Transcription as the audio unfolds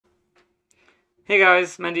Hey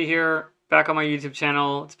guys, Mendy here, back on my YouTube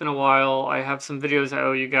channel. It's been a while. I have some videos I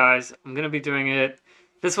owe you guys. I'm going to be doing it.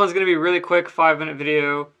 This one's going to be really quick, 5-minute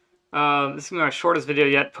video. This is going to be my shortest video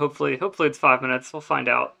yet, hopefully. Hopefully it's 5 minutes. We'll find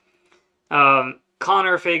out.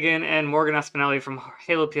 Connor Fagan and Morgan Espinelli from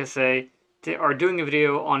HaloPSA are doing a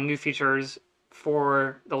video on new features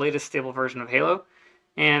for the latest stable version of Halo.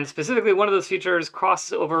 And specifically, one of those features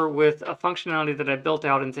crosses over with a functionality that I built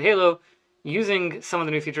out into Halo using some of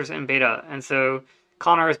the new features in beta. And so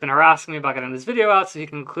Connor has been harassing me about getting this video out so he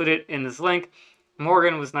can include it in this link.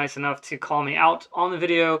 Morgan was nice enough to call me out on the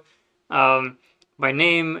video by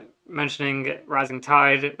name, mentioning Rising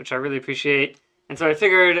Tide, which I really appreciate. And so I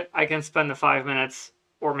figured I can spend the 5 minutes,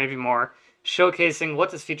 or maybe more, showcasing what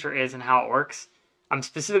this feature is and how it works. I'm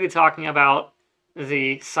specifically talking about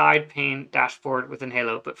the Sidepane dashboard within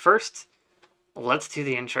Halo. But first, let's do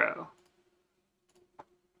the intro.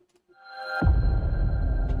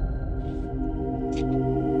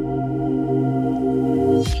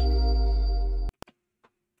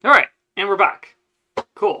 Alright, and we're back.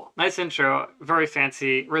 Cool. Nice intro. Very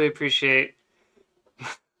fancy. Really appreciate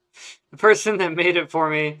the person that made it for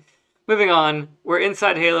me. Moving on, we're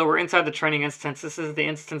inside Halo. We're inside the training instance. This is the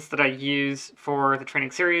instance that I use for the training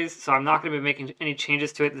series, so I'm not going to be making any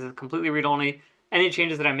changes to it. This is completely read-only. Any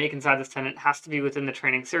changes that I make inside this tenant has to be within the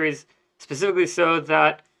training series, specifically so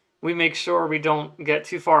that we make sure we don't get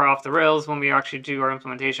too far off the rails when we actually do our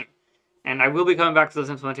implementation. And I will be coming back to those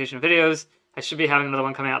implementation videos. I should be having another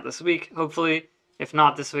one coming out this week, hopefully. If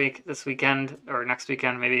not this week, this weekend, or next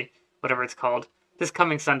weekend, maybe, whatever it's called. This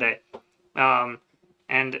coming Sunday.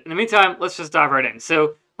 And in the meantime, let's just dive right in.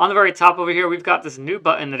 So on the very top over here, we've got this new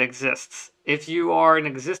button that exists. If you are an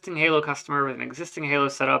existing Halo customer with an existing Halo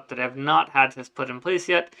setup that have not had this put in place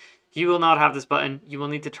yet, you will not have this button. You will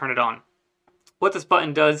need to turn it on. What this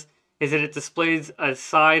button does is that it displays a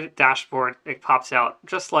side dashboard. It pops out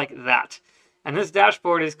just like that. And this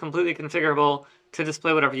dashboard is completely configurable to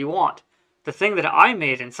display whatever you want. The thing that I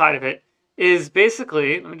made inside of it is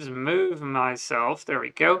basically, let me just move myself, there we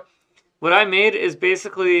go. What I made is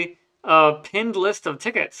basically a pinned list of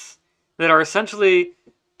tickets that are essentially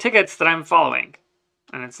tickets that I'm following.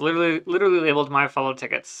 And it's literally labeled my followed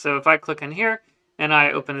tickets. So if I click in here and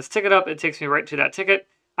I open this ticket up, it takes me right to that ticket.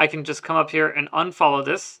 I can just come up here and unfollow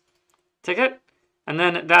this ticket, and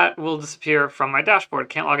then that will disappear from my dashboard.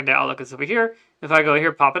 Can't log into Outlook, it's over here. If I go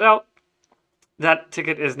here, pop it out, that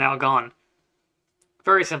ticket is now gone.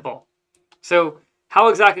 Very simple. So how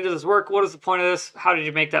exactly does this work? What is the point of this? How did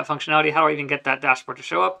you make that functionality? How do I even get that dashboard to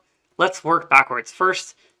show up? Let's work backwards.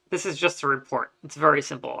 First, this is just a report. It's very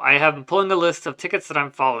simple. I have pulling the list of tickets that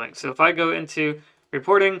I'm following. So if I go into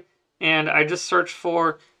reporting and I just search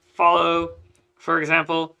for follow, for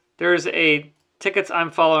example, there's a tickets I'm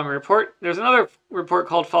following report. There's another report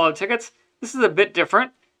called follow tickets. This is a bit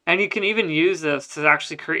different, and you can even use this to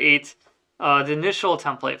actually create the initial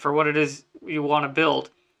template for what it is you want to build.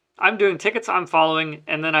 I'm doing tickets I'm following,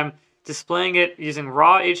 and then I'm displaying it using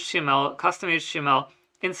raw HTML, custom HTML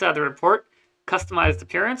inside the report, customized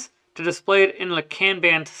appearance to display it in a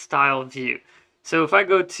Kanban style view. So if I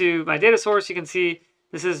go to my data source, you can see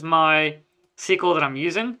this is my SQL that I'm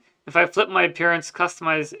using. If I flip my appearance,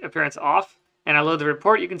 customize appearance off, and I load the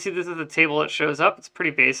report, you can see this is the table that shows up. It's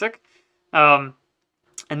pretty basic. And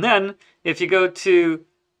then if you go to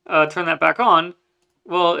turn that back on,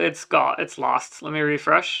 well, it's lost. Let me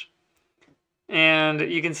refresh. And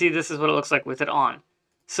you can see this is what it looks like with it on.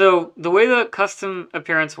 So the way the custom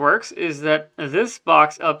appearance works is that this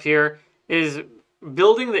box up here is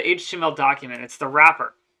building the HTML document. It's the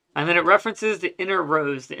wrapper. And then it references the inner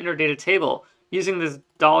rows, the inner data table, using this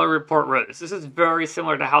 $report rows. This is very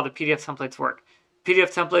similar to how the PDF templates work.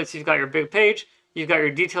 PDF templates, you've got your big page, you've got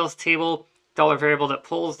your details table, $variable that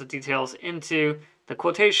pulls the details into the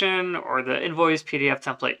quotation or the invoice PDF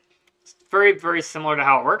template. It's very, very similar to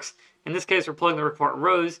how it works. In this case, we're pulling the report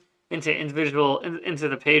rows into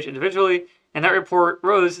the page individually, and that report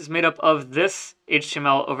rows is made up of this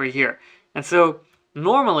HTML over here. And so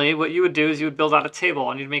normally what you would do is you would build out a table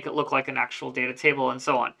and you'd make it look like an actual data table and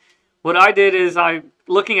so on. What I did is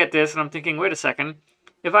looking at this and I'm thinking, wait a second,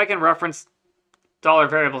 if I can reference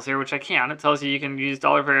 $variables here, which I can, it tells you can use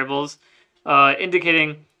 $variables,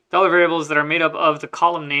 indicating $variables that are made up of the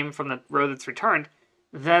column name from the row that's returned,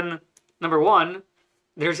 then number one,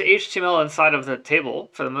 there's HTML inside of the table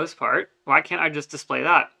for the most part. Why can't I just display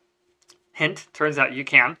that? Hint, turns out you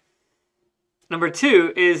can. Number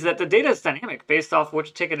two is that the data is dynamic based off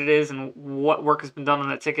which ticket it is and what work has been done on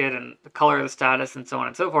that ticket and the color of the status and so on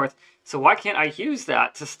and so forth. So why can't I use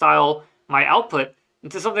that to style my output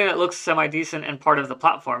into something that looks semi-decent and part of the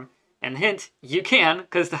platform? And hint, you can,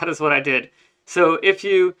 because that is what I did. So if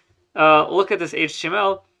you look at this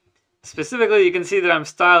HTML, specifically, you can see that I'm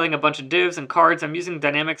styling a bunch of divs and cards. I'm using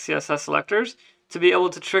dynamic CSS selectors to be able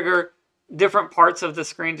to trigger different parts of the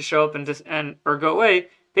screen to show up or go away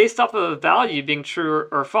based off of a value being true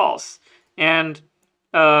or false. And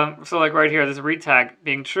so like right here, this read tag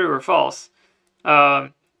being true or false.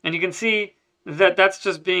 And you can see that that's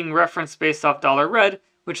just being referenced based off $red,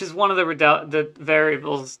 which is one of the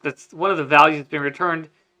variables, that's one of the values being returned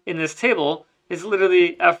in this table, is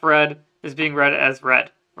literally fred is being read as red,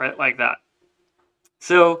 right, like that.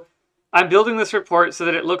 So I'm building this report so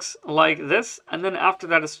that it looks like this, and then after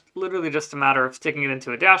that it's literally just a matter of sticking it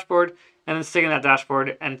into a dashboard, and then sticking that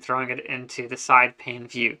dashboard and throwing it into the Sidepane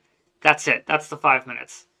view. That's it. That's the 5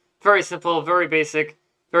 minutes. Very simple, very basic,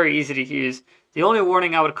 very easy to use. The only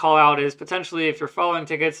warning I would call out is potentially if you're following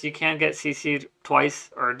tickets, you can get CC'd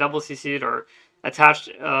twice or double CC'd or attached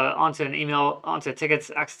onto an email, onto tickets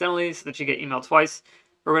accidentally so that you get emailed twice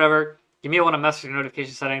or whatever. You may want to mess with your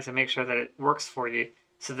notification settings and make sure that it works for you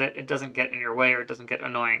so that it doesn't get in your way or it doesn't get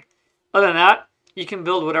annoying. Other than that, you can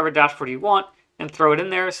build whatever dashboard you want and throw it in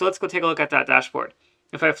there. So let's go take a look at that dashboard.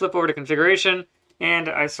 If I flip over to configuration and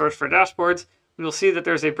I search for dashboards, you'll see that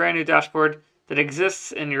there's a brand new dashboard that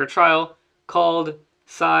exists in your trial called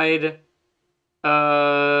Sidepane.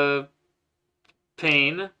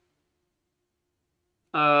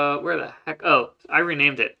 Where the heck? Oh, I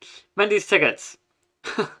renamed it. Mendy's Tickets.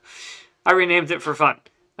 I renamed it for fun.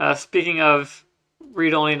 Speaking of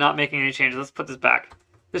read-only, not making any changes, let's put this back.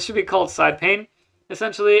 This should be called Sidepane,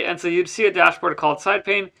 essentially. And so you'd see a dashboard called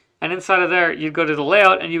Sidepane, and inside of there, you'd go to the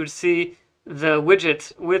layout, and you would see the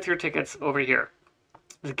widget with your tickets over here.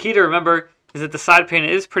 The key to remember is that the Sidepane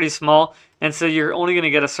is pretty small, and so you're only going to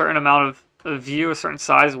get a certain amount of view, a certain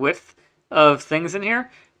size width of things in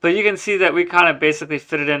here. But you can see that we kind of basically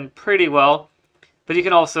fit it in pretty well. But you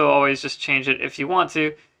can also always just change it if you want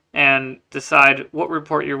to and decide what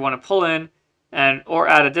report you want to pull in or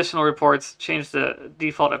add additional reports, change the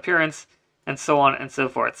default appearance, and so on and so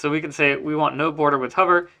forth. So we can say we want no border with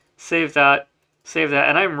hover, save that,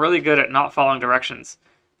 and I'm really good at not following directions.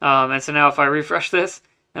 And so now if I refresh this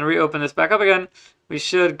and reopen this back up again, we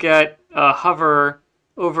should get a hover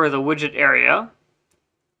over the widget area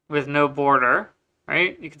with no border,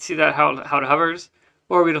 right? You can see that how it hovers.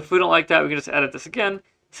 Or if we don't like that, we can just edit this again,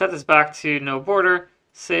 set this back to no border,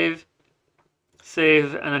 save,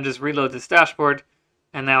 and then just reload this dashboard.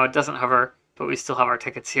 And now it doesn't hover, but we still have our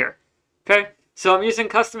tickets here. Okay, so I'm using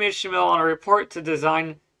custom HTML on a report to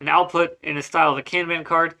design an output in the style of a Kanban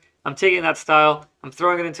card. I'm taking that style, I'm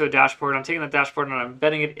throwing it into a dashboard, I'm taking that dashboard and I'm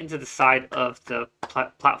embedding it into the side of the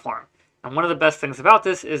platform. And one of the best things about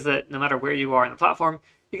this is that no matter where you are in the platform,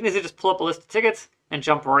 you can easily just pull up a list of tickets and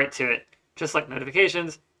jump right to it. Just like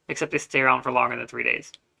notifications, except they stay around for longer than 3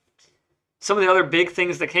 days. Some of the other big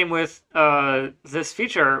things that came with this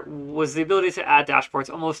feature was the ability to add dashboards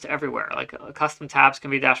almost everywhere. Like custom tabs can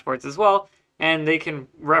be dashboards as well, and they can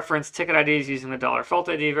reference ticket IDs using the $fault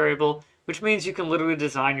ID variable, which means you can literally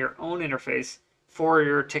design your own interface for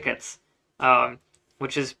your tickets,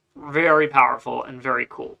 which is very powerful and very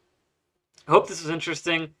cool. I hope this was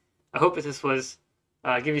interesting. I hope that this was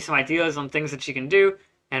give you some ideas on things that you can do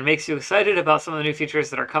and makes you excited about some of the new features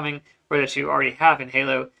that are coming or that you already have in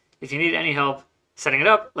Halo. If you need any help setting it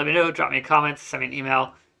up, let me know, drop me a comment, send me an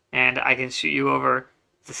email, and I can shoot you over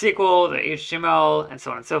the SQL, the HTML, and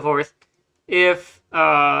so on and so forth. If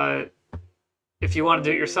you want to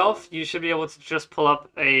do it yourself, you should be able to just pull up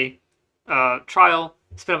a trial,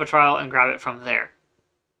 spin up a trial, and grab it from there.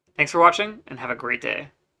 Thanks for watching, and have a great day.